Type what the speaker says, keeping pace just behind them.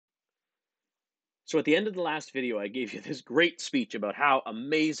So at the end of the last video, I gave you this great speech about how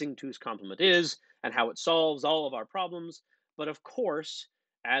amazing two's complement is and how it solves all of our problems. But of course,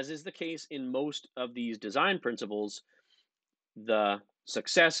 as is the case in most of these design principles, the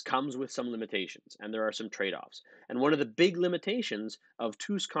success comes with some limitations and there are some trade-offs. And one of the big limitations of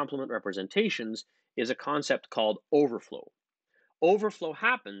two's complement representations is a concept called overflow. Overflow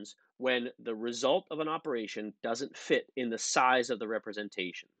happens when the result of an operation doesn't fit in the size of the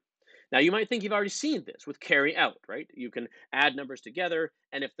representation. Now, you might think you've already seen this with carry out, right? You can add numbers together,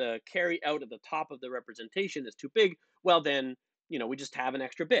 and if the carry out at the top of the representation is too big, well, then, we just have an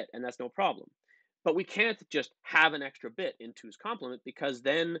extra bit, and that's no problem. But we can't just have an extra bit in two's complement because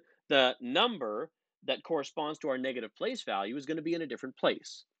then the number that corresponds to our negative place value is going to be in a different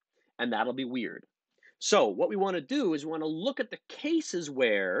place, and that'll be weird. So what we want to do is we want to look at the cases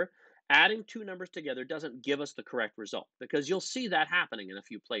where adding two numbers together doesn't give us the correct result, because you'll see that happening in a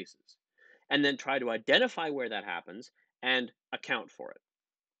few places, and then try to identify where that happens and account for it.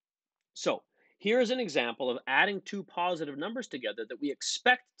 So here's an example of adding two positive numbers together that we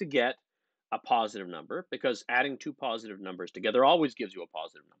expect to get a positive number, because adding two positive numbers together always gives you a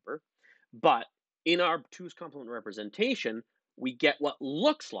positive number. But in our two's complement representation, we get what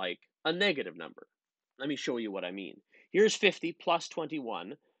looks like a negative number. Let me show you what I mean. Here's 50 plus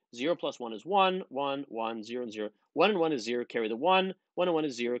 21. 0 plus 1 is 1, 1, 1, 0, and 0. 1 and 1 is 0, carry the 1. 1 and 1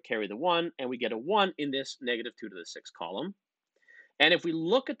 is 0, carry the 1. And we get a 1 in this negative 2 to the 6 column. And if we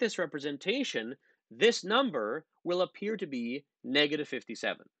look at this representation, this number will appear to be negative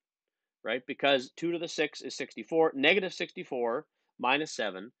 57, right? Because 2 to the 6 is 64. Negative 64 minus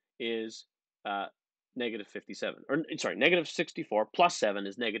 7 is negative 57. Or, sorry, negative 64 plus 7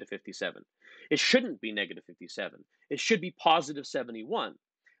 is negative 57. It shouldn't be negative 57. It should be positive 71.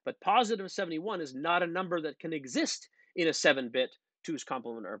 But positive 71 is not a number that can exist in a 7-bit two's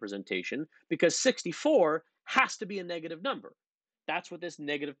complement representation, because 64 has to be a negative number. That's what this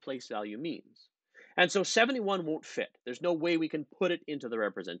negative place value means. And so 71 won't fit. There's no way we can put it into the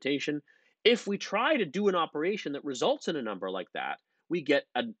representation. If we try to do an operation that results in a number like that, we get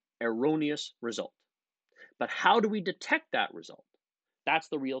an erroneous result. But how do we detect that result? That's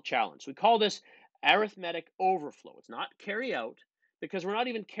the real challenge. We call this arithmetic overflow. It's not carry out, because we're not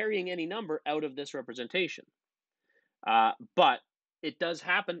even carrying any number out of this representation. But it does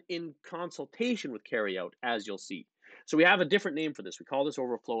happen in consultation with carry out, as you'll see. So we have a different name for this. We call this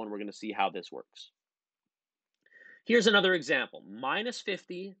overflow, and we're going to see how this works. Here's another example. Negative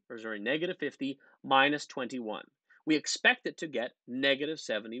 50 minus 21. We expect it to get negative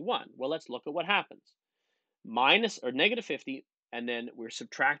 71. Well, let's look at what happens. Negative 50, and then we're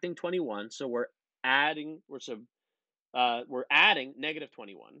subtracting 21, so we're adding negative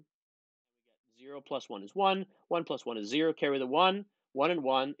 21. We get 0 plus 1 is 1, 1 plus 1 is 0, carry the 1, 1 and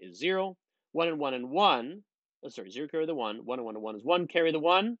 1 is 0, 1 and 1 and 1, 0, carry the 1, 1 and 1 and 1 is 1, carry the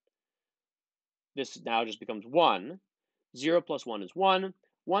 1. This now just becomes 1. 0 plus 1 is 1,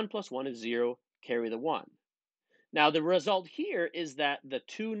 1 plus 1 is 0, carry the 1. Now the result here is that the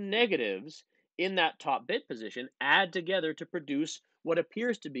two negatives in that top bit position add together to produce what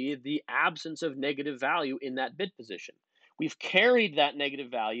appears to be the absence of negative value in that bit position. We've carried that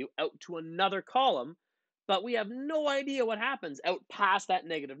negative value out to another column, but we have no idea what happens out past that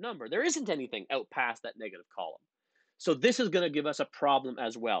negative number. There isn't anything out past that negative column. So this is going to give us a problem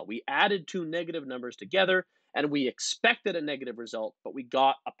as well. We added two negative numbers together, and we expected a negative result, but we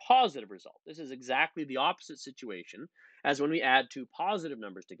got a positive result. This is exactly the opposite situation as when we add two positive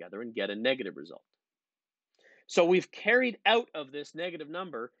numbers together and get a negative result. So we've carried out of this negative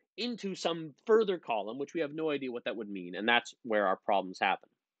number into some further column, which we have no idea what that would mean, and that's where our problems happen.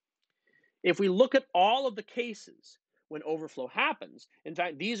 If we look at all of the cases when overflow happens, in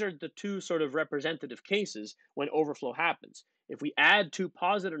fact, these are the two sort of representative cases when overflow happens. If we add two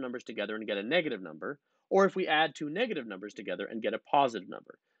positive numbers together and get a negative number, or if we add two negative numbers together and get a positive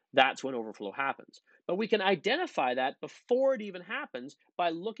number, that's when overflow happens. But we can identify that before it even happens by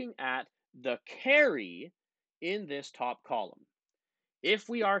looking at the carry in this top column. If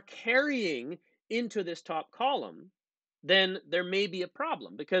we are carrying into this top column, then there may be a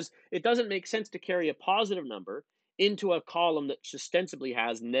problem, because it doesn't make sense to carry a positive number into a column that ostensibly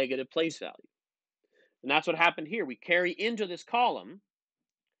has negative place value. And that's what happened here. We carry into this column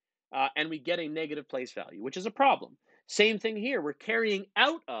and we get a negative place value, which is a problem. Same thing here. We're carrying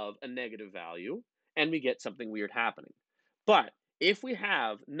out of a negative value and we get something weird happening. But if we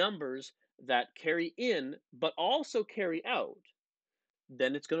have numbers that carry in but also carry out,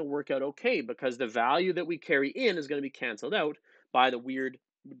 then it's going to work out okay, because the value that we carry in is going to be canceled out by the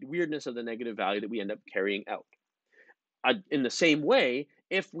weirdness of the negative value that we end up carrying out. In the same way,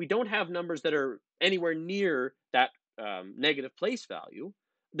 If we don't have numbers that are anywhere near that negative place value,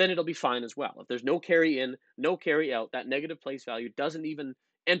 then it'll be fine as well. If there's no carry in, no carry out, that negative place value doesn't even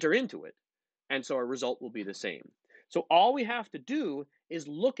enter into it. And so our result will be the same. So all we have to do is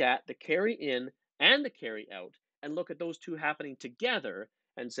look at the carry in and the carry out and look at those two happening together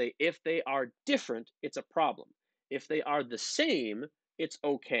and say, if they are different, it's a problem. If they are the same, it's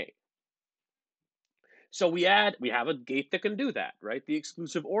okay. So we have a gate that can do that, right? The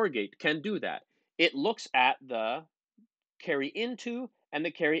exclusive OR gate can do that. It looks at the carry into and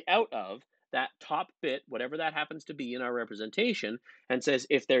the carry out of that top bit, whatever that happens to be in our representation, and says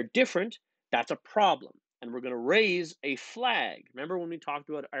if they're different, that's a problem. And we're going to raise a flag. Remember when we talked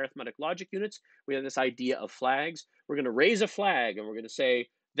about arithmetic logic units, we have this idea of flags. We're going to raise a flag and we're going to say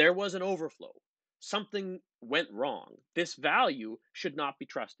there was an overflow. Something went wrong. This value should not be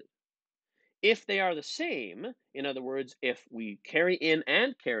trusted. If they are the same, in other words, if we carry in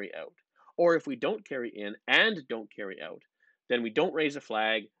and carry out, or if we don't carry in and don't carry out, then we don't raise a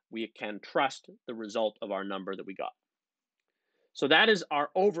flag. We can trust the result of our number that we got. So that is our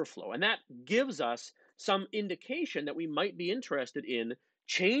overflow. And that gives us some indication that we might be interested in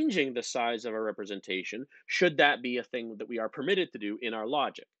changing the size of our representation, should that be a thing that we are permitted to do in our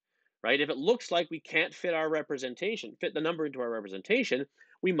logic, right? If it looks like we can't fit our representation, fit the number into our representation,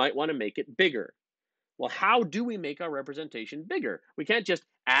 we might want to make it bigger. Well, how do we make our representation bigger? We can't just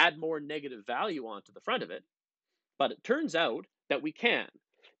add more negative value onto the front of it, but it turns out that we can.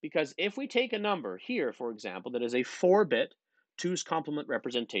 Because if we take a number here, for example, that is a 4-bit 2's complement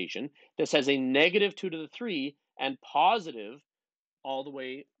representation, this has a negative 2 to the 3 and positive all the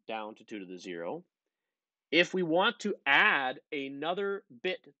way down to 2 to the 0. If we want to add another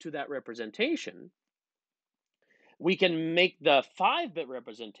bit to that representation, we can make the 5-bit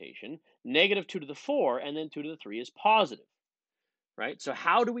representation negative 2 to the 4, and then 2 to the 3 is positive, right? So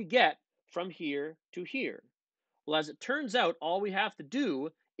how do we get from here to here? Well, as it turns out, all we have to do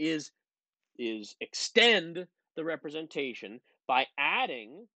is extend the representation by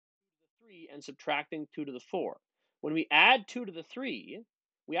adding 3 and subtracting 2 to the 4. When we add 2 to the 3,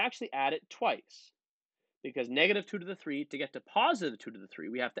 we actually add it twice, because negative 2 to the 3, to get to positive 2 to the 3,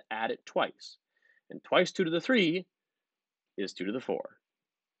 we have to add it twice. And twice 2 to the 3 is 2 to the 4.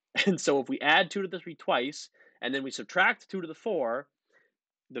 And so if we add 2 to the 3 twice, and then we subtract 2 to the 4,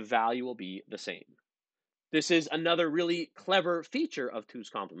 the value will be the same. This is another really clever feature of 2's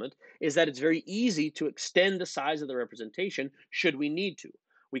complement, is that it's very easy to extend the size of the representation should we need to.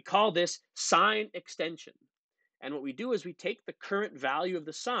 We call this sign extension. And what we do is we take the current value of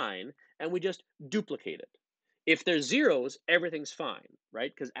the sign and we just duplicate it. If there's zeros, everything's fine,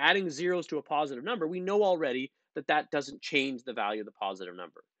 right? Because adding zeros to a positive number, we know already that that doesn't change the value of the positive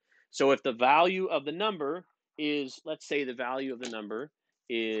number. So if the value of the number is, let's say the value of the number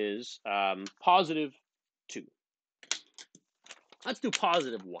is positive 2. Let's do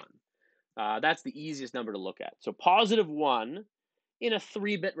positive 1. That's the easiest number to look at. So positive 1 in a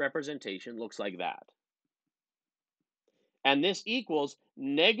 3-bit representation looks like that. And this equals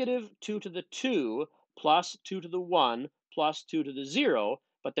negative 2 to the 2 plus 2 to the 1 plus 2 to the 0,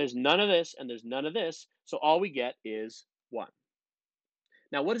 but there's none of this and there's none of this, so all we get is 1.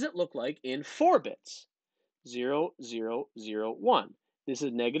 Now, what does it look like in 4 bits? 0, 0, 0, 1. This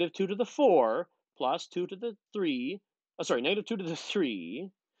is negative 2 to the 4 plus 2 to the 3, negative 2 to the 3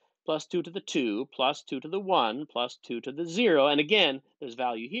 plus 2 to the 2 plus 2 to the 1 plus 2 to the 0. And again, there's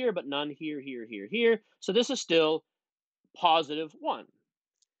value here, but none here, here, here, here. So this is still positive 1.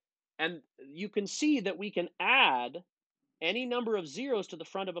 And you can see that we can add any number of zeros to the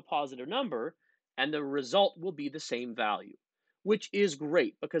front of a positive number, and the result will be the same value, which is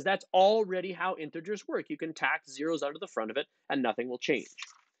great because that's already how integers work. You can tack zeros onto the front of it and nothing will change.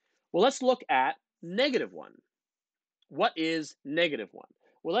 Well, let's look at negative 1. What is negative 1?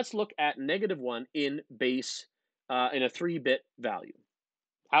 Well, let's look at negative 1 in base, in a 3-bit value.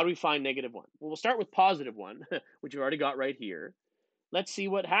 How do we find negative 1? Well, we'll start with positive 1, which we've already got right here. Let's see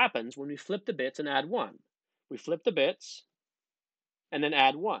what happens when we flip the bits and add 1. We flip the bits and then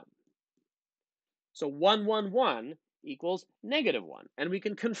add 1. So 1, 1, 1 equals negative 1. And we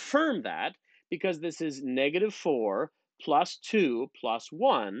can confirm that because this is negative 4 plus 2 plus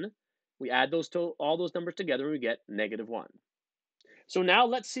 1. We add all those numbers together and we get negative 1. So now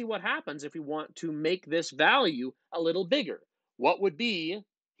let's see what happens if we want to make this value a little bigger. What would be,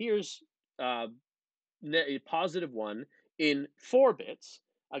 here's a positive 1 in 4 bits.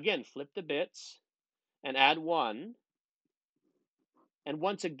 Again, flip the bits and add 1. And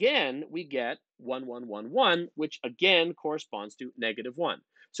once again, we get 1, 1, 1, 1, which again corresponds to negative 1.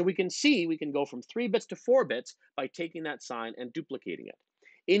 So we can see we can go from 3 bits to 4 bits by taking that sign and duplicating it.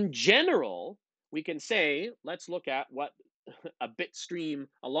 In general, we can say, let's look at what a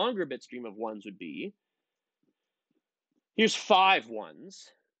longer bit stream of ones would be. Here's 5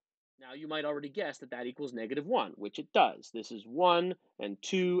 ones. Now you might already guess that that equals -1, which it does. This is 1 and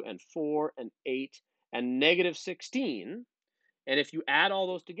 2 and 4 and 8 and -16. And if you add all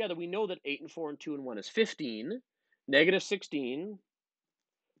those together, we know that 8 and 4 and 2 and 1 is 15. -16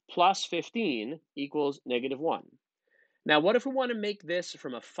 plus 15 equals -1. Now, what if we want to make this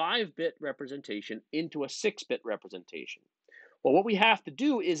from a 5-bit representation into a 6-bit representation? Well, what we have to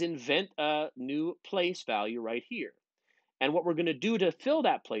do is invent a new place value right here. And what we're going to do to fill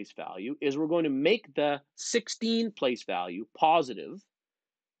that place value is we're going to make the 16 place value positive,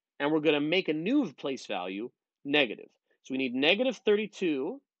 and we're going to make a new place value negative. So we need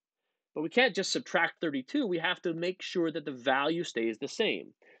 -32, but we can't just subtract 32. We have to make sure that the value stays the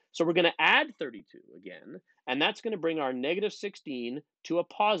same. So we're going to add 32 again, and that's going to bring our -16 to a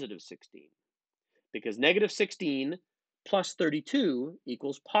 +16, because -16 plus 32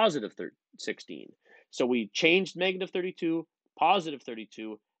 equals +16. So we changed -32,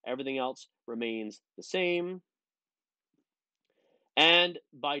 +32, everything else remains the same. And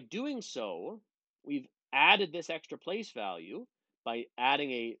by doing so, we've added this extra place value by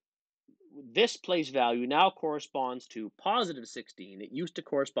adding this place value now corresponds to +16. It used to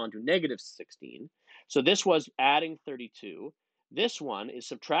correspond to -16. So this was adding 32. This one is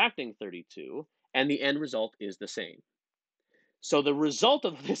subtracting 32, and the end result is the same. So the result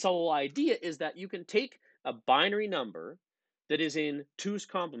of this whole idea is that you can take a binary number that is in 2's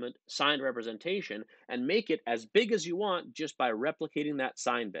complement signed representation and make it as big as you want just by replicating that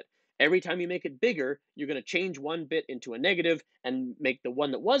sign bit. Every time you make it bigger, you're going to change one bit into a negative and make the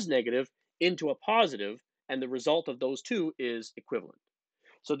one that was negative into a positive, and the result of those two is equivalent.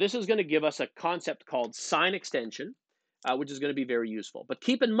 So this is going to give us a concept called sign extension, which is going to be very useful. But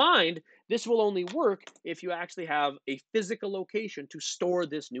keep in mind, this will only work if you actually have a physical location to store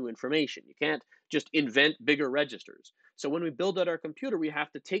this new information. You can't just invent bigger registers. So when we build out our computer, we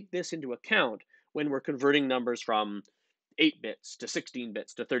have to take this into account when we're converting numbers from 8 bits to 16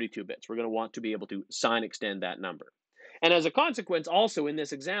 bits to 32 bits. We're going to want to be able to sign extend that number. And as a consequence, also in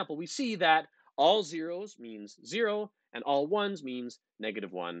this example, we see that all zeros means 0 and all ones means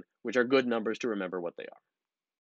 -1, which are good numbers to remember what they are.